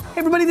Hey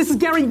everybody, this is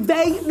Gary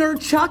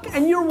Vaynerchuk,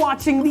 and you're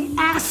watching the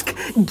Ask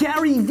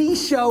Gary V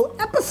Show,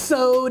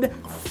 episode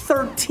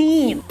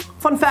 13.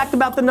 Fun fact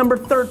about the number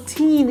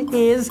 13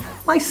 is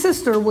my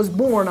sister was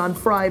born on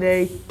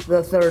Friday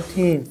the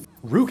 13th.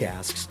 Rook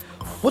asks,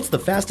 what's the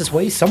fastest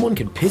way someone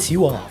can piss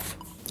you off?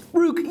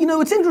 Rook, you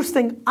know, it's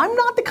interesting. I'm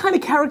not the kind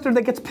of character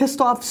that gets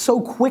pissed off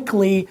so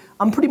quickly.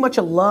 I'm pretty much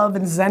a love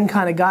and zen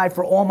kind of guy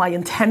for all my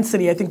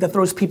intensity. I think that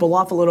throws people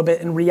off a little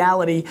bit in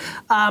reality.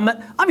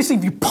 Obviously,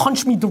 if you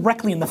punch me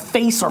directly in the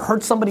face or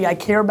hurt somebody I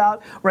care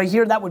about right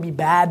here, that would be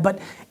bad. But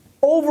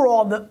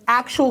overall, the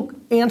actual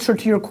answer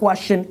to your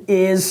question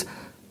is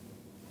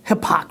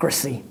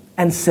hypocrisy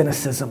and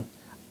cynicism.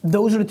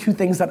 Those are the two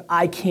things that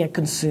I can't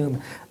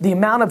consume. The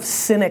amount of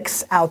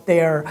cynics out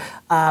there,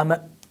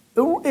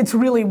 it's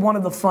really one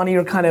of the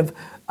funnier kind of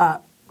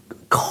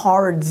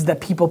cards that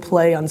people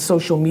play on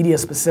social media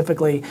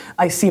specifically.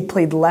 I see it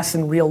played less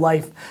in real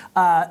life.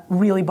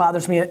 Really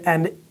bothers me.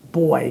 And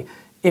boy,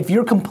 if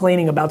you're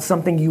complaining about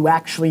something you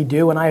actually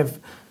do, and I have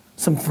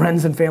some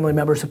friends and family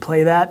members who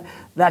play that,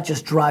 that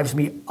just drives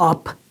me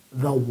up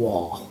the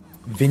wall.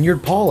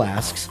 Vineyard Paul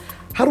asks,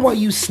 how do I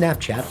use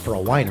Snapchat for a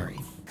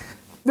winery?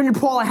 Vineyard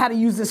Paul, I had to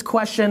use this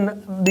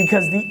question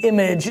because the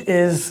image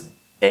is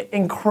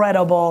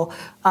incredible.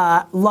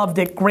 Loved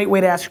it. Great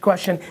way to ask your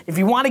question. If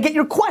you want to get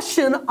your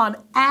question on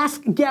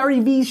Ask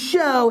Gary V's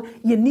show,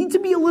 you need to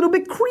be a little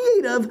bit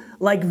creative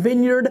like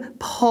Vineyard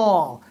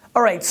Paul.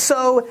 All right,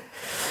 so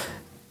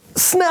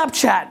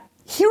Snapchat.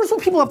 Here's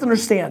what people have to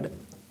understand.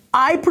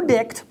 I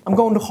predict, I'm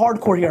going to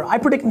hardcore here, I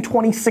predict in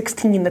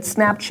 2016 that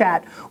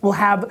Snapchat will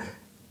have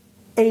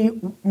a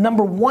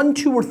number 1,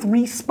 2, or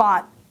 3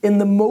 spot in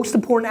the most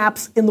important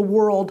apps in the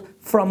world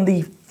from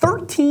the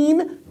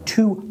 13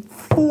 to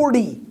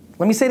 40,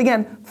 let me say it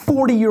again,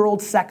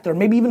 40-year-old sector,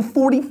 maybe even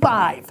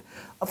 45,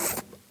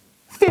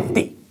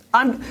 50.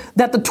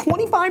 That the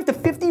 25 to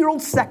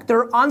 50-year-old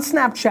sector on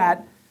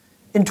Snapchat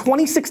in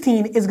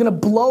 2016 is gonna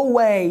blow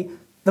away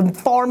the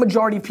far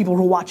majority of people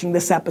who are watching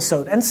this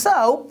episode. And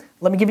so,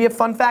 let me give you a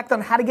fun fact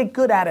on how to get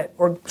good at it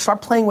or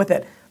start playing with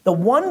it. The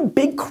one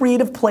big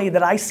creative play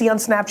that I see on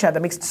Snapchat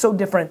that makes it so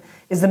different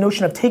is the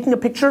notion of taking a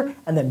picture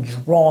and then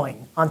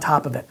drawing on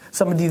top of it.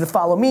 Some of you that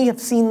follow me have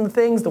seen the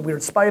things, the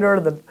weird spider,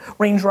 the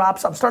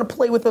raindrops. I'm starting to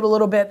play with it a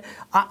little bit.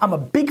 I'm a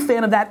big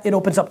fan of that. It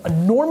opens up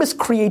enormous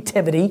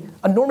creativity,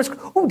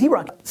 ooh,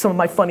 D-Rock, some of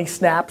my funny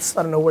snaps.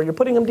 I don't know where you're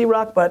putting them,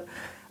 D-Rock, but,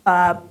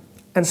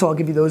 and so I'll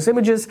give you those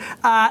images.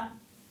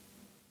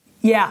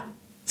 Yeah.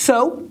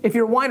 So, if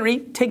you're a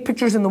winery, take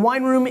pictures in the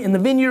wine room, in the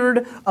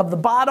vineyard, of the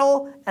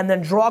bottle, and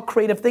then draw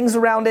creative things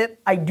around it.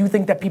 I do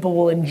think that people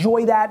will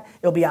enjoy that.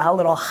 It'll be a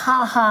little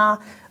ha-ha.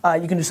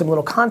 You can do some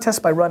little contests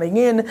by running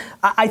in.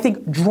 I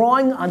think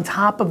drawing on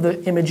top of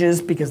the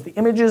images, because the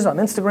images on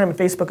Instagram and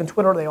Facebook and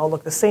Twitter, they all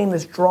look the same.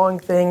 This drawing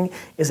thing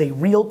is a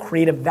real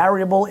creative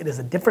variable. It is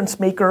a difference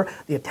maker.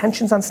 The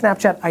attention's on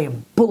Snapchat. I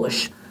am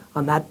bullish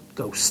on that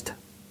ghost.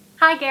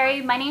 Hi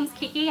Gary, my name's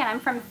Kiki and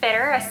I'm from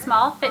Fitter, a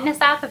small fitness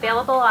app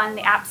available on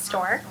the App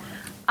Store.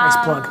 Nice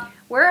plug.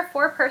 We're a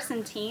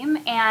 4-person team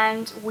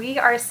and we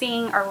are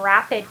seeing a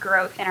rapid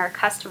growth in our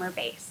customer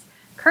base.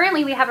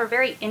 Currently we have a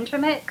very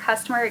intimate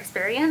customer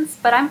experience,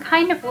 but I'm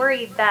kind of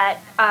worried that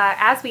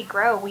as we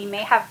grow, we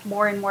may have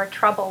more and more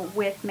trouble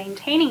with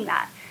maintaining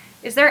that.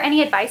 Is there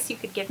any advice you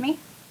could give me?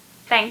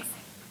 Thanks.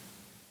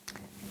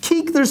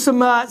 Keek, there's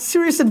some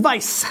serious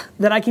advice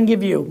that I can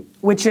give you,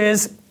 which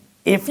is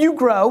if you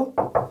grow,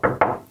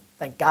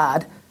 thank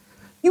God,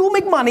 you will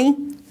make money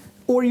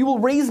or you will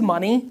raise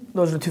money.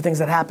 Those are the two things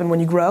that happen when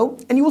you grow.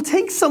 And you will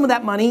take some of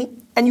that money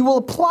and you will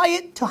apply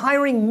it to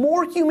hiring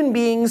more human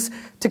beings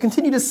to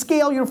continue to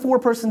scale your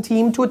 4-person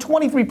team to a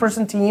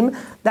 23-person team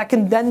that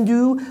can then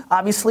do,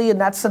 obviously in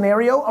that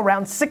scenario,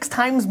 around 6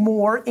 times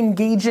more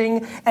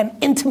engaging and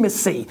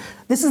intimacy.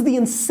 This is the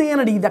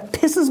insanity that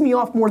pisses me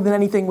off more than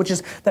anything, which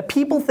is that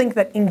people think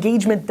that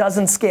engagement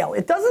doesn't scale.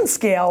 It doesn't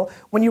scale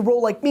when you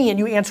roll like me and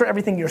you answer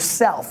everything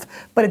yourself,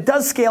 but it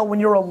does scale when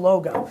you're a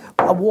logo,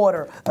 a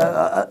water,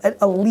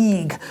 a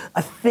league,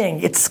 a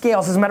thing. It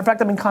scales. As a matter of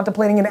fact, I've been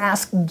contemplating an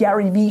Ask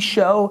Gary V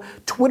Show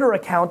Twitter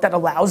account that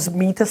allows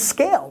me to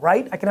scale,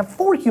 right? I can have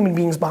 4 human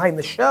beings behind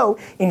the show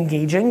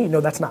engaging. You know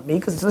that's not me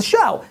because it's the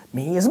show.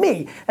 Me is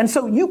me. And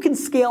so you can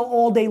scale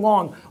all day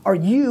long. Are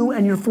you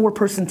and your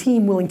 4-person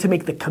team willing to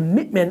make the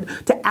commitment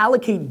to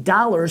allocate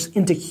dollars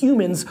into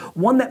humans,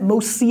 one that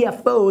most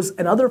CFOs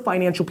and other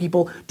financial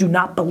people do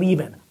not believe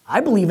in? I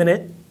believe in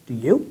it. Do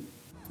you?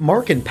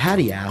 Mark and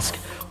Patty ask,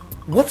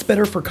 what's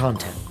better for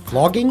content,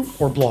 vlogging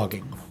or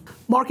blogging?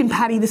 Mark and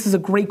Patty, this is a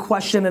great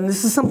question, and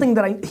this is something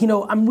that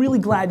I'm really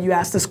glad you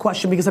asked this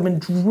question because I've been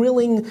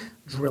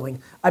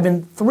I've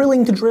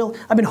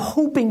been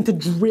hoping to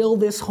drill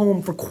this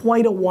home for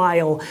quite a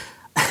while.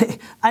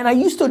 And I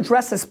used to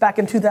address this back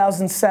in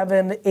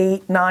 2007,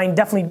 8, 9,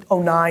 definitely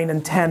 09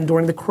 and 10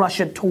 during the Crush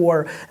It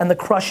tour and the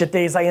Crush It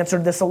days. I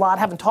answered this a lot,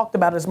 haven't talked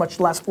about it as much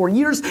the last 4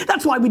 years.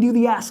 That's why we do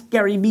the Ask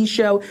Gary V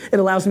show. It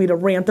allows me to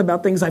rant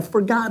about things I've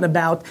forgotten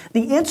about.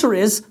 The answer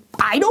is,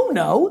 I don't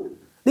know.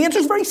 The answer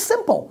is very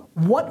simple.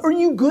 What are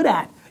you good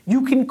at?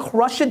 You can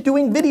crush it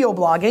doing video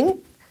blogging,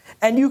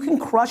 and you can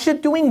crush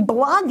it doing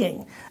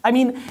blogging. I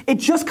mean, it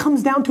just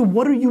comes down to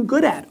what are you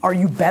good at? Are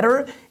you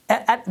better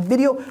at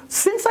video?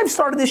 Since I've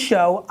started this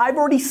show, I've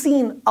already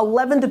seen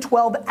 11 to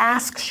 12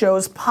 ask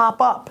shows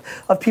pop up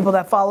of people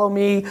that follow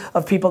me,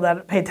 of people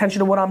that pay attention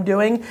to what I'm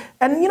doing.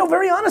 And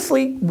very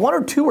honestly, 1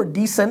 or 2 are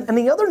decent and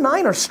the other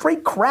 9 are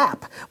straight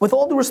crap. With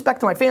all due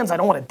respect to my fans, I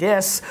don't want to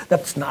diss.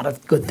 That's not a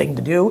good thing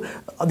to do.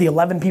 The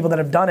 11 people that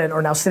have done it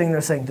are now sitting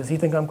there saying, does he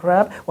think I'm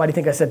crap? Why do you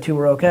think I said 2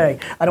 were okay?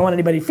 I don't want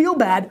anybody to feel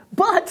bad,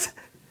 but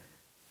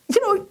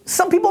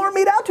some people aren't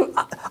made out to.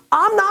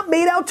 I'm not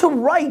made out to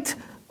write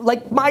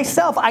like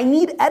myself. I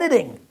need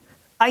editing.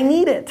 I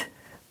need it.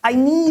 I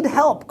need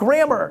help.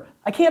 Grammar.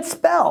 I can't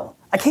spell.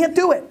 I can't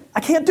do it.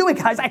 I can't do it,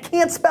 guys. I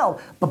can't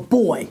spell. But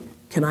boy,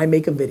 can I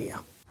make a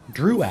video.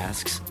 Drew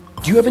asks,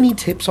 do you have any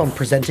tips on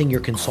presenting your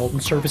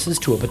consultant services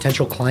to a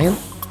potential client?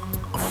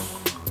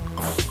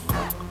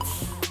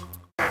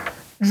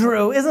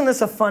 Drew, isn't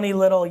this a funny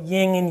little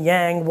yin and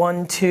yang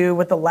 1-2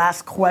 with the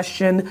last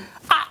question?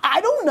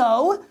 I don't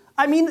know.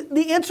 I mean,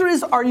 the answer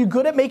is, are you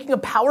good at making a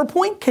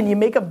PowerPoint? Can you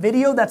make a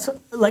video that's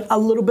like a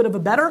little bit of a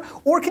better?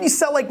 Or can you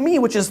sell like me,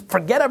 which is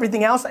forget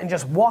everything else and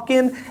just walk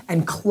in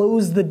and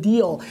close the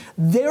deal?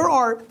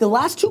 The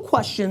last 2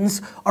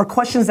 questions are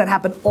questions that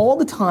happen all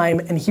the time,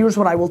 and here's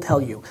what I will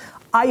tell you.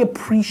 I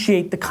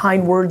appreciate the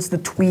kind words, the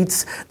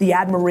tweets, the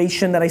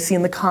admiration that I see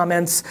in the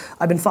comments.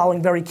 I've been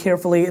following very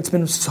carefully. It's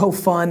been so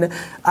fun.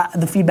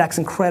 The feedback's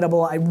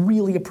incredible. I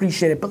really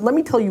appreciate it. But let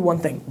me tell you one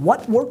thing.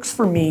 What works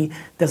for me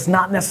does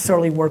not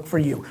necessarily work for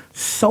you.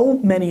 So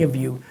many of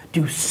you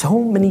do so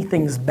many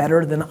things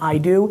better than I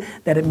do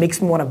that it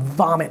makes me want to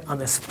vomit on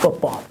this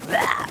football.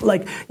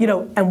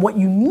 And what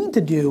you need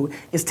to do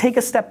is take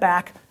a step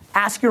back.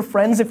 Ask your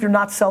friends if you're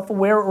not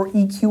self-aware or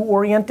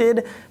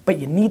EQ-oriented, but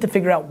you need to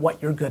figure out what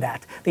you're good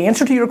at. The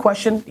answer to your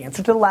question, the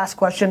answer to the last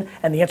question,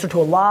 and the answer to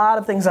a lot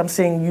of things I'm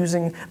seeing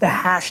using the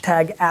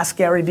hashtag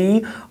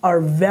AskGaryVee are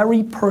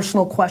very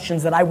personal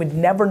questions that I would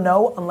never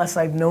know unless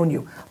I've known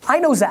you. I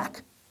know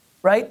Zach,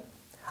 right?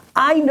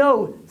 I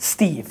know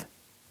Steve,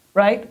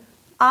 right?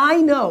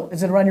 I know.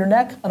 Is it around your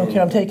neck? I don't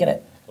care, I'm taking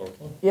it.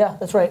 Yeah,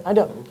 that's right, I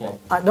do. Okay.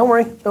 Don't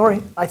worry.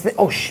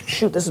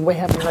 Shoot, this is way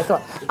heavier than I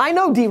thought. I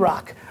know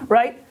D-Rock,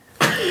 right?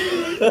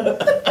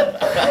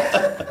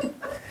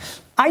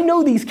 I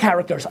know these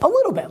characters a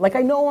little bit. Like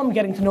I know I'm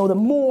getting to know them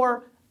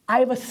more. I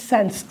have a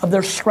sense of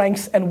their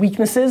strengths and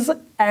weaknesses,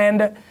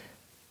 and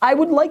I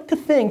would like to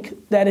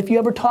think that if you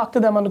ever talk to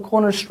them on the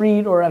corner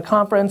street or at a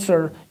conference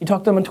or you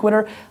talk to them on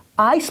Twitter,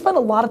 I spend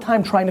a lot of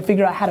time trying to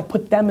figure out how to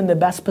put them in the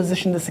best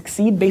position to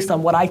succeed based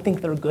on what I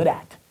think they're good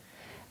at.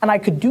 And I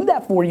could do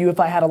that for you if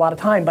I had a lot of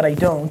time, but I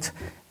don't.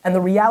 And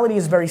the reality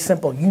is very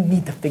simple. You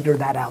need to figure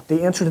that out.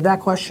 The answer to that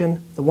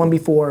question, the one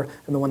before,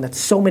 and the one that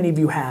so many of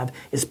you have,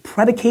 is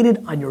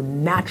predicated on your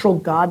natural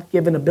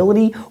God-given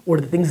ability or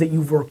the things that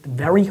you've worked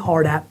very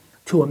hard at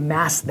to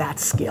amass that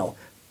skill,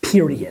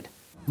 period.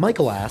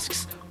 Michael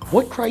asks,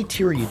 what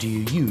criteria do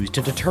you use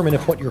to determine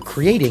if what you're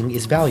creating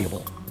is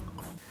valuable?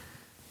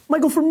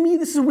 Michael, for me,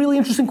 this is a really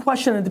interesting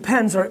question. It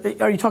depends. Are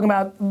you talking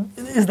about,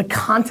 is the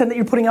content that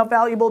you're putting out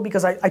valuable?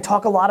 Because I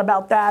talk a lot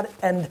about that.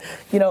 And,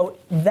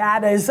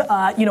 that is,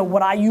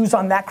 what I use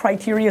on that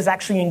criteria is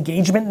actually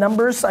engagement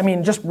numbers. I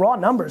mean, just raw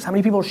numbers. How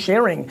many people are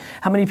sharing?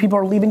 How many people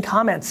are leaving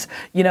comments?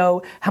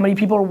 How many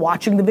people are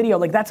watching the video?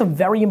 Like, that's a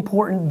very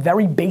important,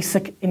 very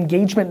basic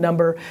engagement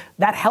number.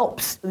 That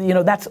helps.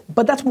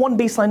 But that's one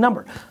baseline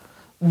number.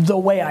 The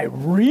way I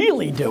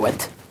really do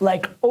it,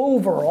 like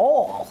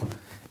overall,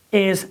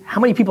 is how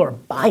many people are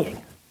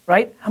buying,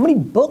 right? How many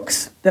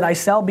books did I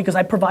sell because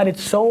I provided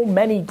so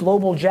many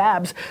global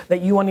jabs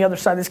that you on the other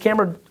side of this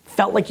camera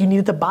felt like you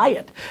needed to buy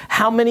it?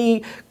 How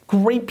many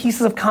great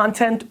pieces of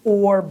content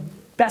or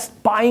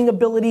best buying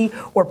ability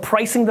or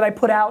pricing that I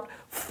put out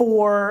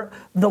for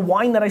the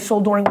wine that I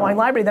sold during Wine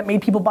Library that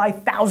made people buy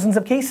thousands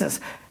of cases?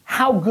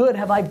 How good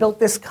have I built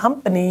this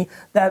company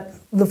that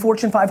the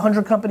Fortune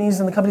 500 companies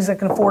and the companies that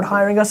can afford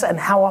hiring us, and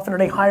how often are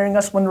they hiring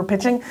us when we're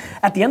pitching?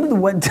 At the end of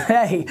the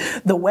day,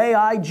 the way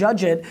I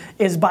judge it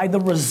is by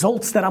the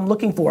results that I'm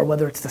looking for,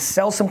 whether it's to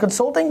sell some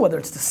consulting, whether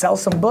it's to sell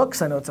some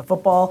books, I know it's a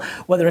football,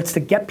 whether it's to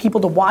get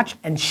people to watch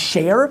and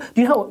share.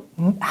 Do you know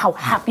how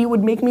happy it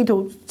would make me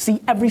to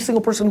see every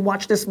single person who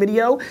watched this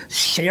video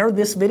share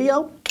this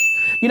video?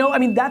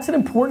 That's an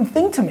important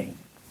thing to me.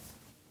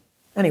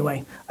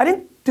 Anyway, I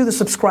didn't do the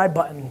subscribe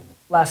button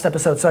last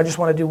episode, so I just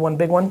want to do one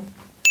big one.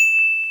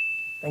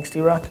 Thanks,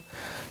 D-Rock.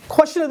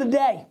 Question of the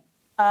day.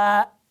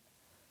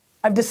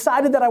 I've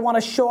decided that I want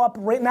to show up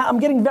right now. I'm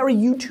getting very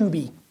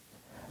YouTube-y.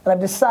 And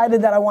I've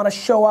decided that I want to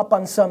show up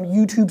on some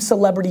YouTube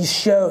celebrities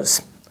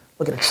shows.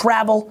 Looking to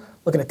travel,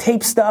 looking to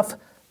tape stuff,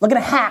 looking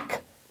to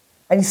hack.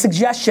 Any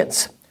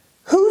suggestions?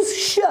 Whose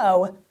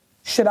show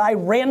should I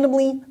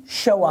randomly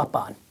show up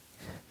on?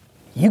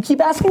 You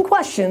keep asking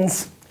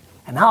questions,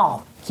 and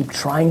I'll keep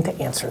trying to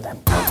answer them.